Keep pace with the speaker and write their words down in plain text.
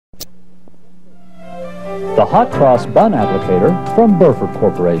The Hot Cross Bun Applicator from Burford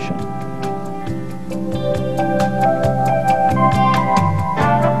Corporation.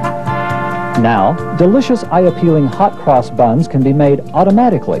 Now, delicious eye-appealing hot cross buns can be made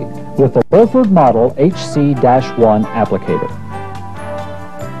automatically with the Burford model HC-1 applicator.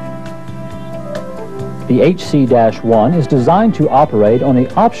 The HC-1 is designed to operate on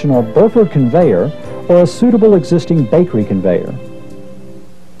the optional Burford conveyor or a suitable existing bakery conveyor.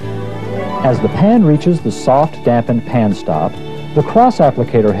 As the pan reaches the soft, dampened pan stop, the cross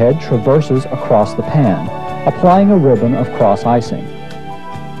applicator head traverses across the pan, applying a ribbon of cross icing.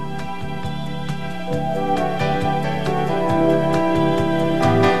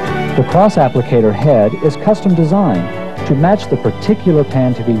 The cross applicator head is custom designed to match the particular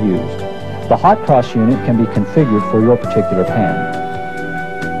pan to be used. The hot cross unit can be configured for your particular pan.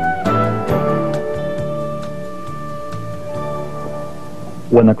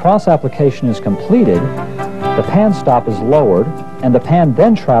 When the cross application is completed, the pan stop is lowered and the pan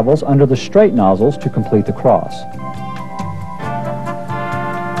then travels under the straight nozzles to complete the cross.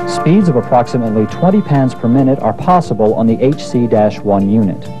 Speeds of approximately 20 pans per minute are possible on the HC-1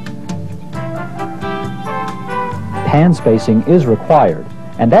 unit. Pan spacing is required,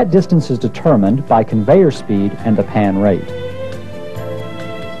 and that distance is determined by conveyor speed and the pan rate.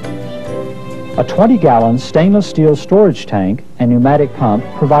 A 20-gallon stainless steel storage tank and pneumatic pump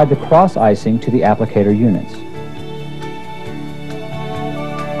provide the cross icing to the applicator units.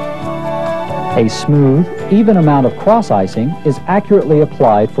 A smooth, even amount of cross icing is accurately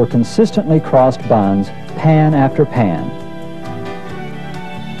applied for consistently crossed buns, pan after pan.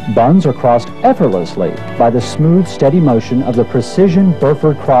 Buns are crossed effortlessly by the smooth, steady motion of the precision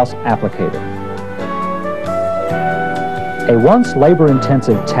Burford cross applicator. A once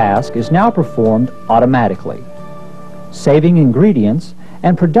labor-intensive task is now performed automatically, saving ingredients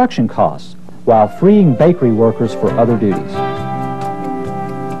and production costs while freeing bakery workers for other duties.